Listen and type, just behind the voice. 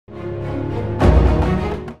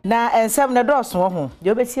Na ensem na dos wo ho de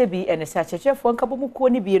obetie bi ene sa chechefo nka bomu ko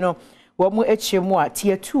ni bi no wo mu echemu a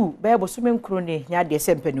tier 2 be boso menkro ni nya de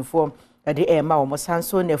sempanifo de e ma wo mo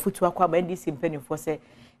sanso na futu akwa ma ndi sempanifo se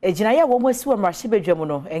ejina ya wo mu asi wo mrahye bedwam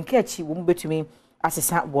no enka achi wo mu betumi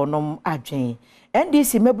asesa wonom adwen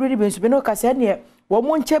NDC mebru bi nso be no kase ne wo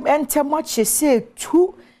mu nchem entem achese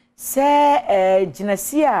tu se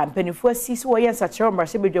jinasi a mpanifo asi so wo yensa chere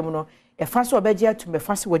mrahye bedwam no e fa so obeje atum e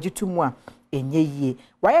fa so wagitumu a enye yie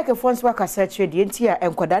waye ke fonso akasa chere de enti a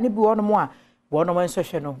enkoda ne bi wonom a wonom nso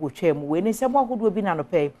hwe no wotwam we ne sem ahodo bi na no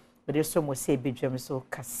pay de so mo se bedwam so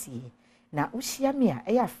kase na ushia me a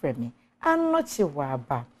eya frɛ me anoche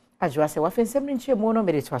waba ajwa se wafensem ni nchemu no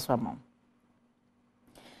mere twaso amam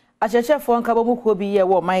achechefo nka bo muko bi ye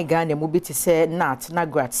wo my Ghana mu bi te se nat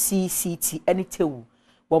nagrat CCT ani tewu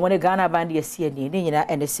wo mo ne Ghana band ye sie ni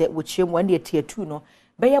nyina ene se wo chiemu ane tie 2 no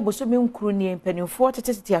be ya boso me nkuru ni mpanimfo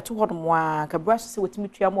tetete ato hodom a ka braso se wotimi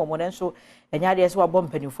tua mo mo nso enya de se wabɔ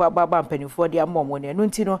mpanimfo ababa mpanimfo de ammo mo ne no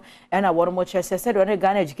nti no ena wo mo kyerɛ se de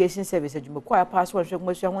Ghana Education Service adwumako a pass won hwɛ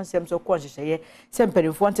komasua ho nsɛm so kɔ nhyehyɛ se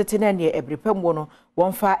mpanimfo tete na ne ebrepam wo no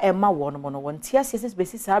wonfa ema wo no mo no won tia se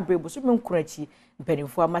besi sa abre boso me nkuru achi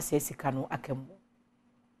mpanimfo ama se sika no akammo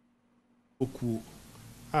oku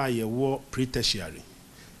a ye wo pre-tertiary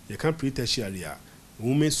ye kan pre-tertiary a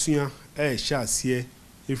wo mesua hye asie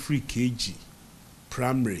free KG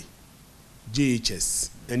primary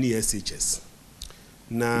JHS and SHS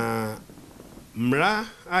na mra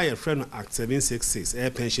aye friend act 766 air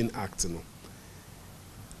pension act no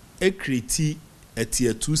e create a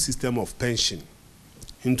tier 2 system of pension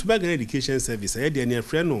into Ghana Education Service aye de ne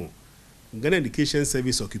friend no Ghana Education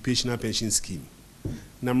Service occupational pension scheme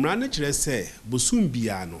na mra na kire se bosum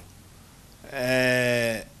bia no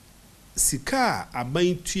sika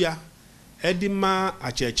abantua edima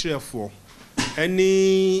achechirefo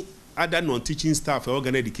any other non-teaching staff or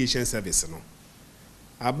Ghana Education Service no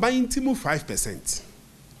abaintimu 5%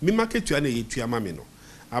 mi market tu na yetua mame no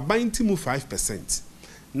abaintimu 5%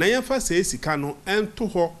 na yefa se sika no ento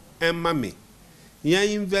ho emmame ya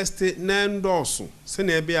invest na endorso se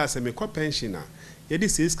na ebe aseme ko pension a ye di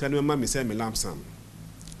se sika no emmame se me lamsam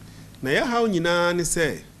na ya ha nyina ne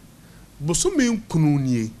se bosome nkunu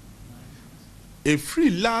nie a free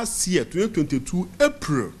last year 2022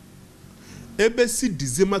 April ebesi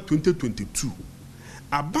December 2022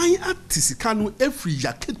 aban atisika no every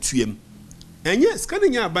yaketuem enye sika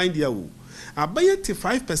nya aban dia wo aban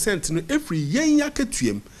 85% no every yen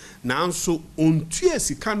yaketuem na anso ontua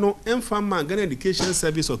sika no emfa ma Ghana Education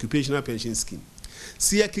Service occupational pension scheme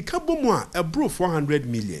si yakika bomu a ebro 400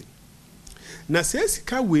 million na se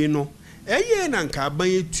sika we no eye na nka aban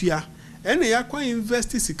etua ene yakwa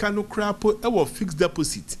invest sika no krapo ewo fixed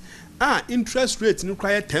deposit interest rate no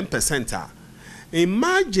kwaya 10% a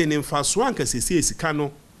imagine mfaso anka sese sika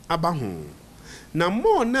no aba ho na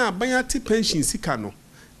mo na abanyate pension sika no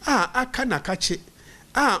aka na kache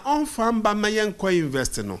onfa mba mayen kwa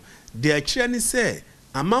invest no de akire ni se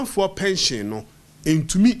amanfo pension no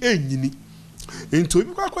entumi enyini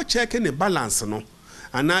entobi kwa check ne balance no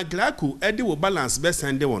ana glaku ede wo balance be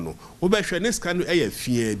sende wono wo be hwe ne sika no eye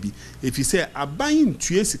fia bi efi se aban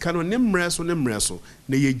ntue sika no ne mre so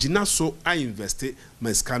na ye gina so a invest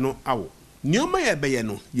ma sika no awo nioma ye be ye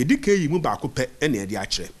no ye dika yi mu ba ko pe ene ede a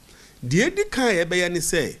kire de edika ye be ye ne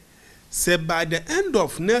se by the end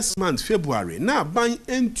of next month February na aban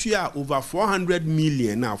entua over 400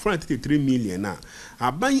 million na 433 million na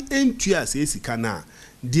aban entua se sika na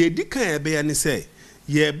de edika ye be ye ne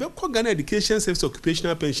ye be ko Ghana Education Service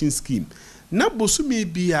occupational pension scheme na bosumi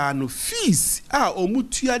bia no fees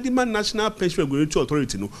omutua di man National Pension Regulatory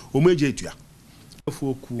Authority no omaje etua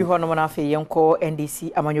foku bi hono na fe yenko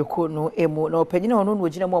NDC amanyoko no emu na opanyina hono no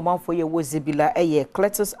gina mo manfo ye wozibila eye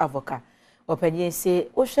Cletus Avoca opanyin se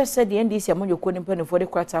o hwe se de NDC amanyoko ni mpanifo de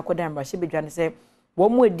kwata akoda mrahye bedwane se wo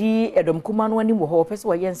mu edi Adom kuma no ani wo ho pese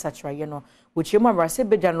wo ye nsakyraye no wo chiemu amrahye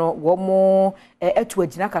bedwa no wo mu etu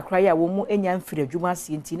agina kakra ya wo mu enya mfiri adwuma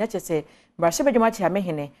ase nti na kyese mrahye bedwa ma kya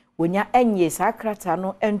mehene wonya enye sakrata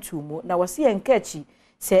no entumu na wose yenka achi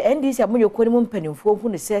se NDC amanyoko ni mu mpanimfo hu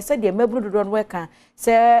ne se de mabru dodo no weka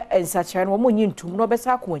se nsakyraye no wo mu nyi ntum no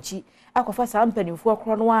besa akonchi akofa sa mpanimfo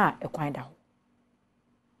akro no a ekwan da ho.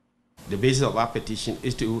 The basis of our petition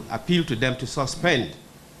is to appeal to them to suspend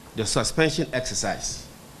the suspension exercise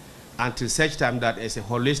until such time that there's a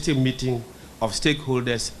holistic meeting of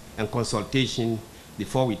stakeholders and consultation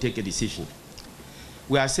before we take a decision.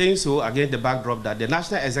 We are saying so against the backdrop that the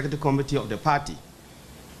National Executive Committee of the party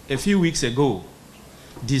a few weeks ago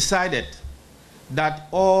decided that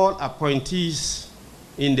all appointees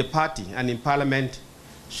in the party and in parliament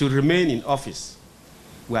should remain in office.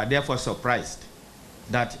 We are therefore surprised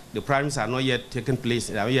that the primaries are not yet taken place,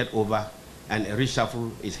 they are not yet over, and a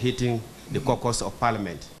reshuffle is hitting the caucus of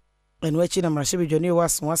parliament. And watching Amrashibi Johnny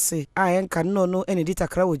was I am no any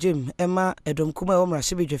ditakra with Jim, Emma, Adom Kuma,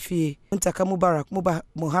 Amrashibi Jafi, Untaka Mubarak, Muba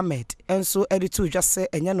Mohammed, and so editor just say,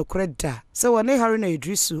 and Yano Creda. So when they harina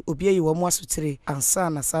Idrisu, Obie you was three, and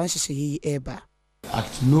son, as Sanshi Eba.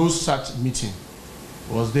 At no such meeting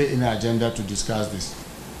was there any agenda to discuss this.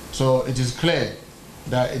 So it is clear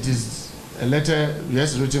that it is a letter,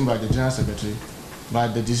 yes, written by the General Secretary,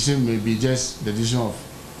 but the decision may be just the decision of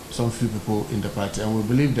some few people in the party, and we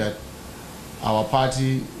believe that our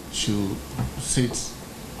party should sit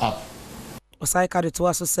up. Osai kade to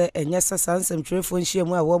aso se enye se sansem twefo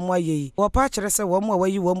nhyiamu a wo mo ayi wo pa kire se wo mo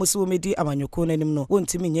wayi wo mo se wo medi amanyoko nanim no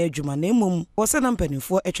wontimi nya adwuma na emum wo se na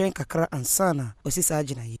mpanimfo etwen kakra ansana osisa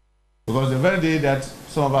agina yi. Because the very day that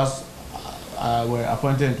some of us were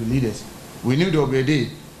appointed to leaders, we knew there would be a day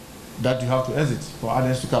that you have to exit for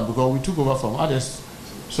others to come, because we took over from others.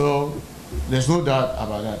 So there's no doubt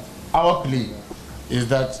about that. Our plea is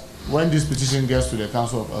that when this petition gets to the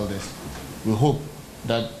Council of Elders, we hope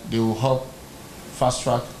that they will help fast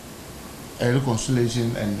track a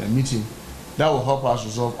reconciliation and a meeting that will help us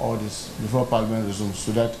resolve all this before Parliament resumes,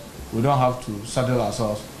 so that we don't have to saddle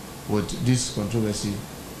ourselves with this controversy.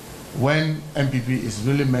 When MPP is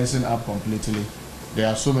really messing up completely, there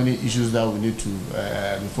are so many issues that we need to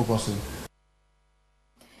be focusing.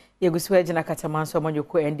 Yeguswe jina katamanso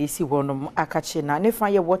amanyoko NDC wonom akache na ne fa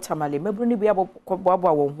ye watermale mebru ni bia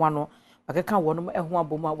boabwa wo ho ano akeka wonom eho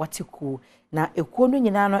aboma watiku na ekuo no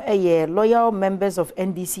nyina no eye loyal members of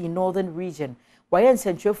NDC Northern Region waye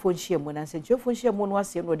nsentwefo nhyiamu na nsentwefo nhyiamu no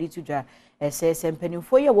ase no de tudwa ese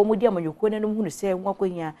mpanimfo ye wo mudi amanyoko nanom hunu se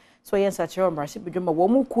nwakohia so ye nsachero mrahye bedwuma wo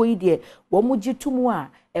mu koyi de wo mu gitumu a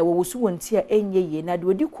wo wosu wonti a enye ye na de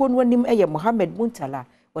odi kuo no anim eye Mohammed Muntala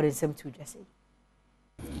wore nsem tudwa se.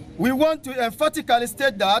 We want to emphatically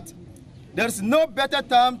state that there is no better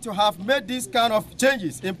time to have made these kind of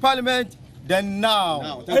changes in Parliament than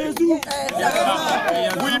now. We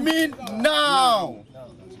mean now.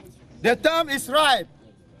 The time is ripe.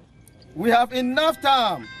 We have enough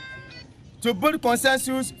time to build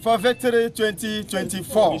consensus for victory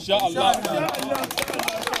 2024.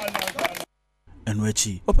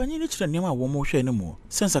 Enwechi opanyini chira niam wo mo hwe ne mo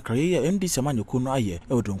sensa kraye ya MDC amanyoko no aye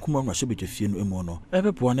e wodon kuma nwahye bedwafie no emu no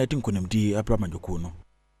ebebo na tinkonamdi abramanyoko no.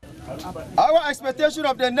 Our expectation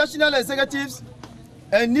of the national executives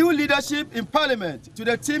and new leadership in Parliament to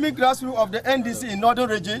the teaming grassroots of the NDC in Northern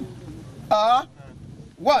Region are: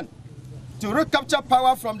 1. To recapture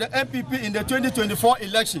power from the MPP in the 2024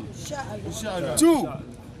 election. 2.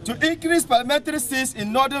 To increase parliamentary seats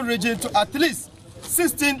in Northern Region to at least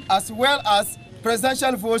 16, as well as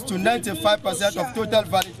presidential votes to 95% of total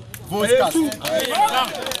valid votes cast.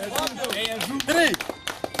 3.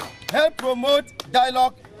 Help promote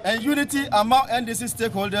dialogue and unity among NDC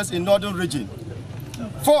stakeholders in Northern Region.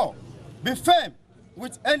 4. Be firm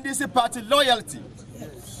with NDC party loyalty.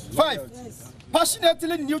 5.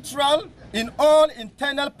 Passionately neutral in all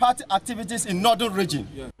internal party activities in Northern Region.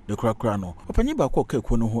 The Crackano, Opany Bako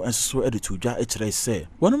Kekono, and so edituja etre say,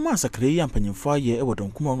 one massacre yampanyimfa ye e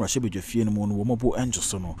wodon kuma nwahye bedwafie no mo no womobo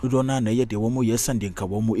enjosono dodona na ye de womo ye sande nka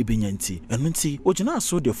womo ibinyanti enunti ogina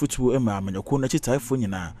so de futuo ema amanyako na chitaifo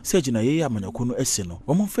nyina se gina ye amanyako no ese no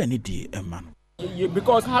womo fa ni di ema no.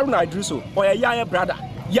 Because Haruna Idrisu or a young brother,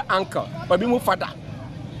 your uncle, or be father.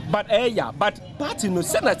 But but party no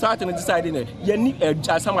Senate starting deciding you need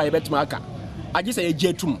a some I bet marker. I just say a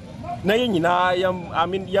jetum. Na nyina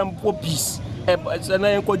yam for peace. Na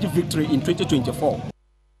yam victory in 2024.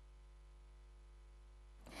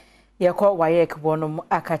 Yako wayek wonom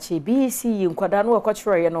akachi BC nkwada no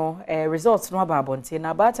akotwere no results no ababonte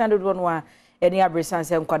na bata ndo no eni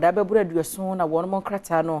abresanse nkwada bebura duoso na wonom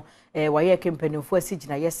krata no wayek mpanimfo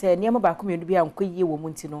asigina yese niam ba komenu bia nkoyi wo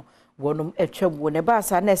munti no wonom etwam wo ne ba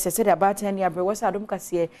sa na esese da bata ni abre wasa adom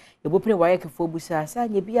kase ebopne wayek fo busa sa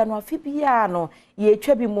nya bia no afi bia no ye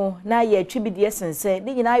twa bi mu na ye twa bi de sense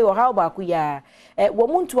ni nyina yo ha ba ku ya wo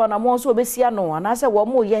muntu na mo so obesia no anase wo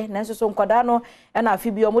mo ye na nso so nkwada no na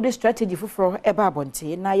afi bia mo de strategy foforo eba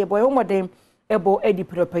abonte na ye boy omodem ebo edi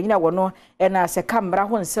propanyina wono na se kamra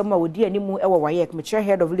ho nsem a odi animu ewo wayek me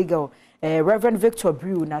head of legal Reverend Victor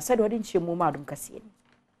Brew na said odi nchemu ma adom kase.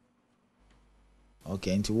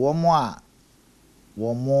 Okay, nti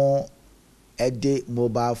womo ede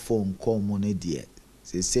mobile phone call money there.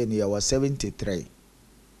 Say no was 73.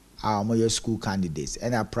 Our school candidates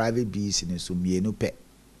and a private business so mienu pe.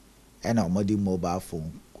 And our mobile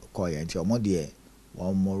phone call nti omo there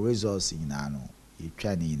one more resource in ano. You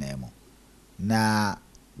try ni nemo. Na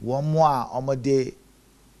one more omo de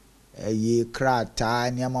ye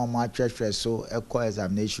krata nyama mo atwehwe so ekọ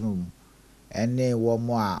examination room ene wo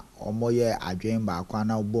mo a omo ye adwen ba kwa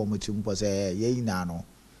na obo mo ti mpo se ye nyina no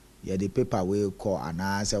ye the paper we call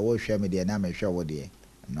ana se wo hwe me de na me hwe wo de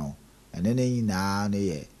no ene ne nyina no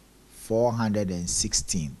ye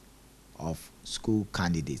 416 of school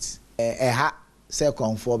candidates ha se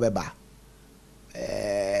konfo beba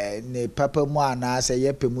ne papa mu ana se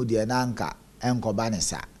ye pemu de na nka enkoba ne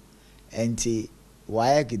sa enti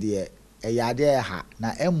waye gide yade ha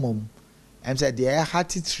na emom say the ha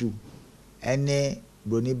titru ene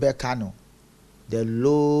broni beka no the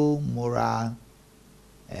low moral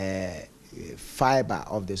fiber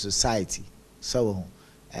of the society so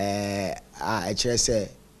I just say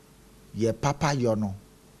ye papa yo no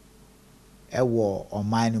ewo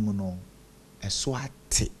oman mu no eso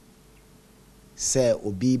ate say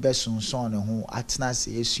obi be sonson ne ho atena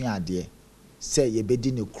se esua ade say ye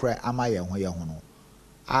bedi ne kura ama ye ho no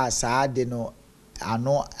saa de no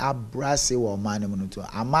ano abrase wo oman mu no to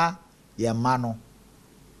ama ye ma no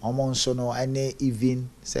omo nso no ene even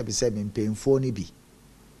sebi mpemfo ni bi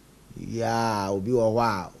ya obi wo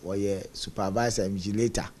wa wo ye supervisor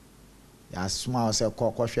vigilator ya small say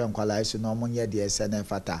kohwe nkwala iso no monye de ese na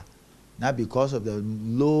fata now because of the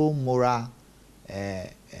low moral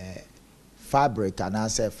fabric and I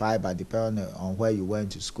say fiber depending on where you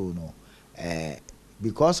went to school no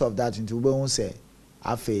because of that into we won say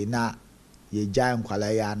afi na ye jai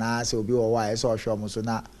nkwala ya na say obi wo wa ese ohwe mo so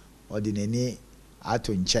na ordinary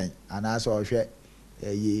ato nchen ana say ohwe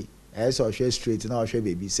yi ese ohwe straight na ohwe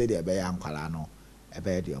baby say de be ya nkwala no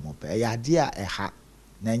ebe de omo pe ya de a eha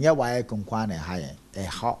na nye wae konkwa na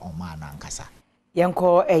eha oma na nkasa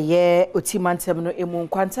Yanko eye otimantem no emu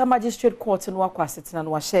kwanta magistrate court no akwasetena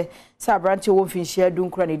no wahye sa branche wo mfinhia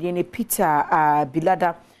dunkura ne die ne Peter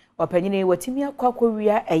Bilada opanyine watimi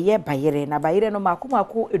akwakowia eye bayere na bayere no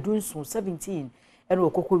makomako edunsu 17 ena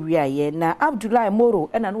okokowia ye na Abdullahi Moro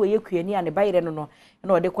ena no ye kuani ane bayere no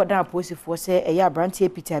ena ode kodan posifo se eye branche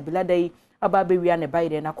Peter Bilada yi ababewia ne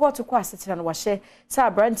bayere na court kwasetena no wahye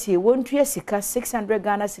sa branche wontua sika 600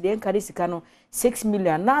 Ghana cedi enkari sika no 6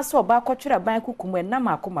 million na so ba kwatwera ban kukumu na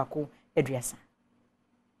makomako eduasa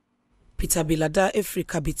Peter Bilada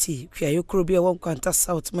Africa biti kwayo krobi won kwanta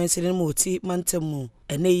South Mansinin moti mantemu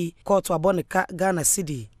enei court aboneka Ghana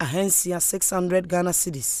cedi ahansia 600 Ghana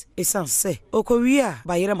cedis esanse okowia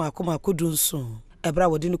bayere makomako dunso ebra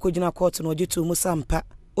wodi ni kogina court no ojetu musampa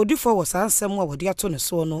odifo wo sansem wa wodi ato ne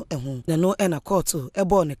so no ehu na no ena court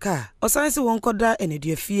ebo ne ka osanse won koda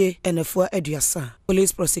eneduafie enafua eduasa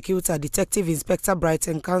police prosecutor detective inspector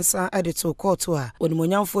Brighton Cancer editor court a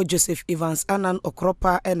onimonyamfo Joseph Evans Anan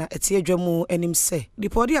Okropa ena etiedwamu enim se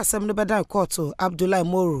dipodi asem ne beda court Abdullahi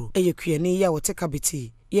Moro eyekuani ya wote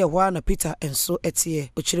kabiti ye hwa na Peter enso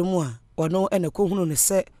etie ochiremu a ono ena kohunu ne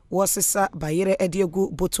se wasesa bayere ediegu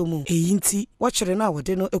botomu eyinti wachire na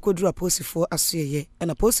wode no ekodura posifo asoyeye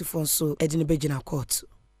na posifo nso edine begina court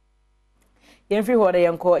yemfri hore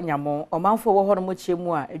yanko nyamo omanfo wo hono mo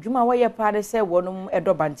chiemu a adwuma wo ye paade se wonum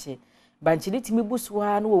edo banche litimi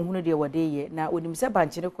busuwa no wohunu de wode ye na onim se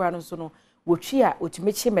banche ne kora no so no wotwi a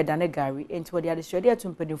otumi chi medane gari enti wode adesode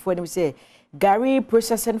atumpanifo anim se gari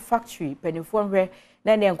processing factory panifo hwe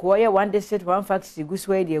na ne nko ye one district one factory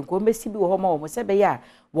guswa de nko mesi bi wo ho ma wo se be ya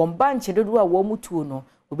won banche dodo a wo mutuo no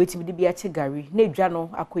obetimi de bi a che gari na edwa no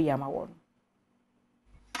akoyama won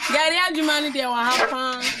gari adwuma ni de wa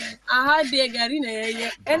ha aha de gari na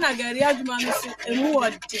ye na gari adwuma no so emu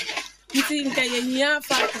wode nti nka ye nya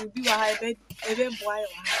factory bi wa ha ebe boy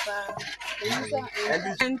wa ha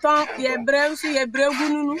enton ye brewsu ye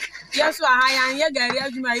bregununu yeso aha yan ye gari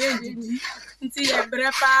adwuma ye ndidi nti ye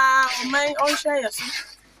brepa o man on hwe yeso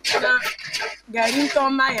na gari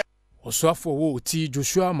nton ma ye Osuafo wo ti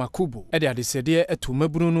Joshua Makubu ede adesede eto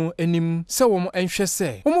mabunu no anim se wo mo enhwe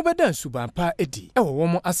se wo mo beda subampa edi e wo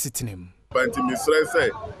mo asetenem Banti misra say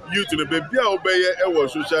youth no be bia obeye e wo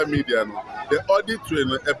social media no the audit train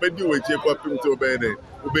ebedi we che kwapim to obeye ne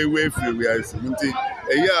obey we free we are nti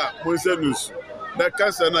eya monsenus na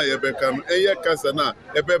kasa na ye beka no eya kasa na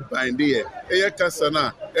ebe binde ye eya kasa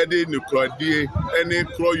na ede ni krodie ene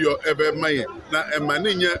kroyo ebe maye na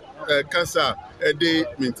emaninya kasa ede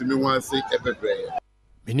mintimi wanse ebebre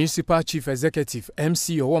Municipal Chief Executive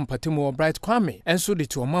MC Owompatemo Bright Kwame enso de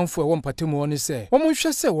to omanfo Owompatemo ne se wo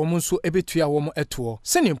monhwe se wo nso ebetua wo mo eto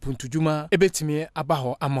se ne mpuntudwuma ebetimi aba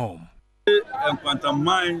ho amaom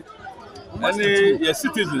enquantamine any your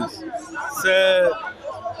citizens say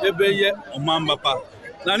ebeye omambapa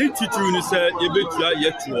na ni titiri ni say yebetua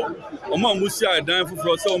yetuo omamusi adan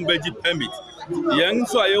foforo se ombeji permit Young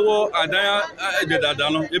so I will Adaya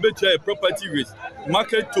Edadano, a property risk,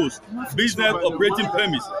 market tools, business operating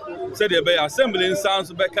premise. Said they by assembling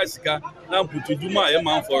sounds by Kasika, now put to do my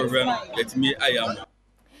amount for a run. Let me I am.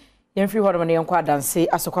 Yɛmfiri hɔ no ne yɛnkɔ adanse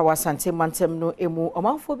asokwa wasante mantem no emu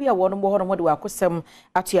ɔmanfo bi a wɔn mo hɔ no de wakosɛm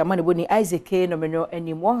ato ama ne boni Isaac no menyo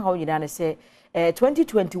anim wɔn hawo nyina ne sɛ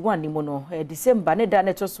 2021 ni mu no December ne da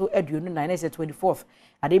ne to so aduonu na ne sɛ 24th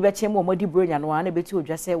ade bɛkyɛ mu ɔmɔdi bronya no ana bɛti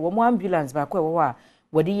odwa sɛ wɔn ambulance ba kɔ ɛwɔ hɔ a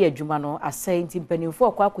wɔde yɛ adwuma no asɛn nti mpanimfo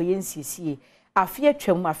akɔ akɔyɛ nsiesie afi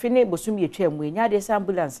atwam afi ne bosom yɛ twam mu nya de sɛ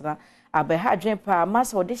ambulance na abɛha adwen pa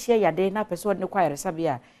masa ɔde hyɛ yade na pɛsɛ ɔde ne kwayere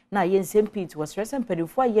sabia na yɛnsɛm pit wɔ stress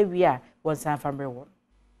mpanimfo ayɛ wi a wɔn san famre wɔ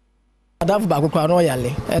Adafo ba kokwa no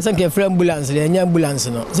yale ese nke frɛ ambulance le nya ambulance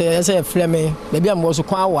no se ese frɛ me be bia mo so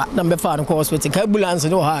kwan awa na me fa no ko hospital ka ambulance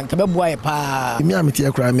no ha ka be boa ye pa mi ameti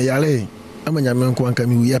akra me yale amanya me nko anka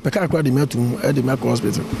mi wi peka akra de metum e de me ko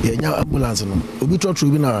hospital ye nya ambulance no obi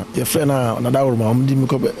trotro bi na ye frɛ na na dawro ma om di me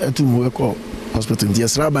ko etum we ko hospital ndi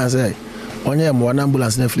esra ban say onye mo na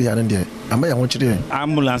ambulance na free ya ndi ama ya ho kire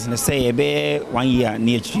ambulance na say e be 1 year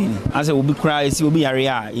na echi ase obi kra esi obi yare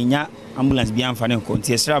a enya ambulance bi amfa ne ko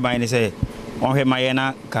nti esra ban ne say onhwe maye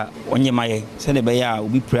na ka onye maye se ne be ya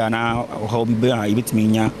obi pra na ha obi be a yebetimi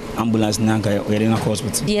nya ambulance na ka yere na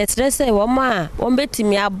hospital ye stre say wo ma won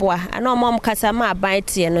betimi aboa ana mo kasa ma aban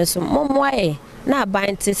tie no so mo moaye na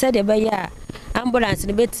aban tie se de be ya ambulance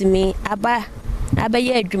ne betimi aba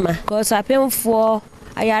ye adwuma ko so apemfo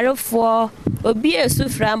ayarefo obi esu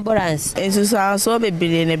ambulance esusu so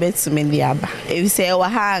bebele ne betimi diaba ebise wa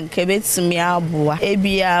ha nke betimi aboa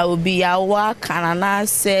ebia obi ya wa kanana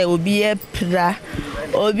se obi epra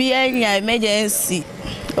obi anya emergency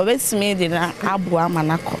obetimi de na aboa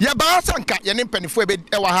manako ya ba sanka ye ne mpanifo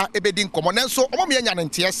ewa ha ebedi nkomo nanso omo me nya ne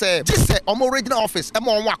ntie se gise omo regional office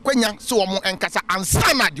emo won akwanya se omo enkasa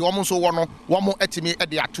ansana de omo so wo no omo atimi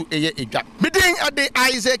de ato eye edwa midin ade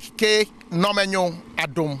Isaac K Nomenyo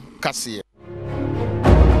Adom Kase